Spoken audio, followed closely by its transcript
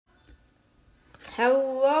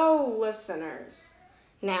Hello, listeners.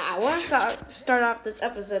 Now, I want to start off this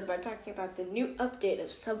episode by talking about the new update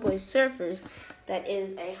of Subway Surfers that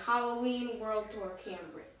is a Halloween World Tour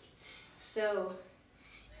Cambridge. So,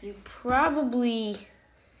 you probably,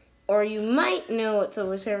 or you might know what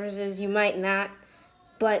Subway Surfers is, you might not,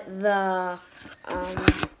 but the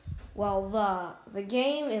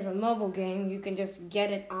game is a mobile game. You can just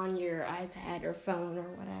get it on your iPad or phone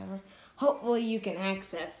or whatever. Hopefully you can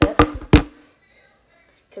access it.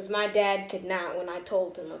 Because my dad could not when I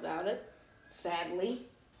told him about it, sadly.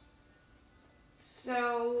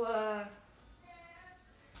 So,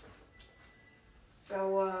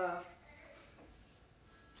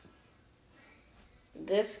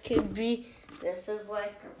 this is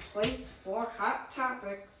like a place for hot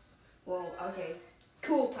topics. Well, okay,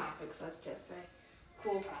 cool topics, let's just say.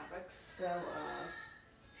 Cool topics. So,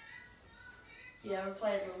 you ever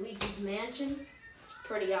played Luigi's Mansion? It's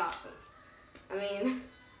pretty awesome. I mean,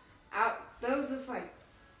 there was this,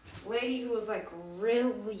 lady who was,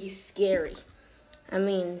 really scary. I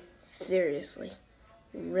mean, seriously.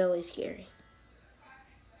 Really scary.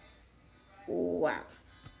 Wow.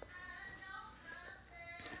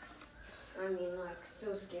 I mean,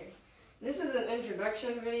 so scary. This is an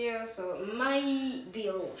introduction video, so it might be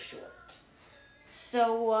a little short.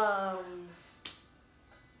 So,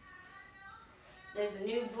 There's a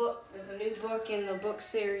new book in the book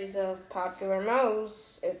series of Popular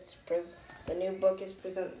Moe's. The new book is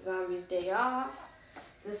Present Zombies Day Off.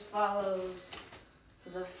 This follows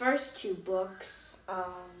the first two books.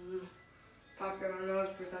 Popular Moe's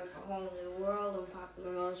presents A Whole New World, and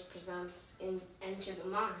Popular Moe's presents Into the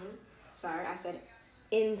Mind. Sorry, I said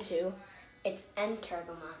into. It's Enter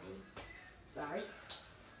the Mind. Sorry.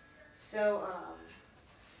 So,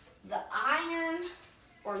 the iron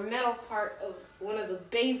or metal part of one of the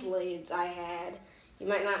Beyblades I had. You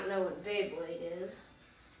might not know what Beyblade is.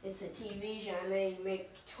 It's a TV show and they make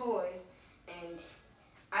toys. And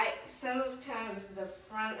sometimes the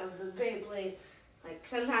front of the Beyblade,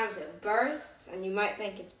 sometimes it bursts and you might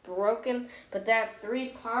think it's broken, but there are 3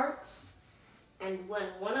 parts. And when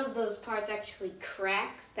one of those parts actually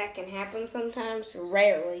cracks, that can happen sometimes,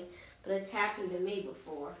 rarely, but it's happened to me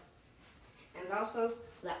before. And also,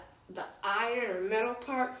 the iron or metal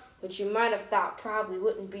part, which you might have thought probably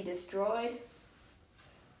wouldn't be destroyed,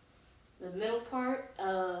 the middle part,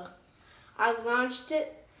 I launched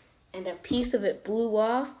it, and a piece of it blew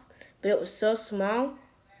off, but it was so small,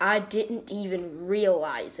 I didn't even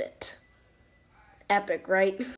realize it. Epic, right?